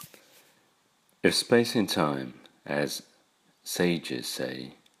If space and time, as sages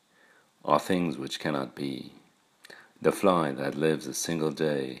say, are things which cannot be, the fly that lives a single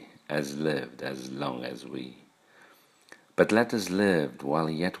day has lived as long as we. But let us live while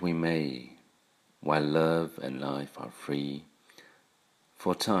yet we may, while love and life are free,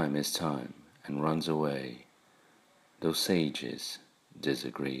 for time is time and runs away, though sages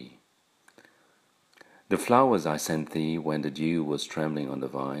disagree. The flowers I sent thee when the dew was trembling on the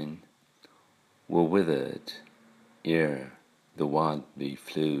vine were withered ere the wild bee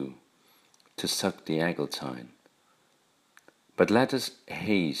flew to suck the eglantine. But let us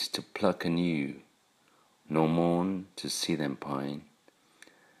haste to pluck anew, nor mourn to see them pine.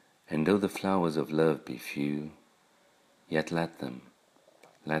 And though the flowers of love be few, yet let them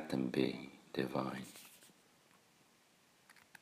be divine.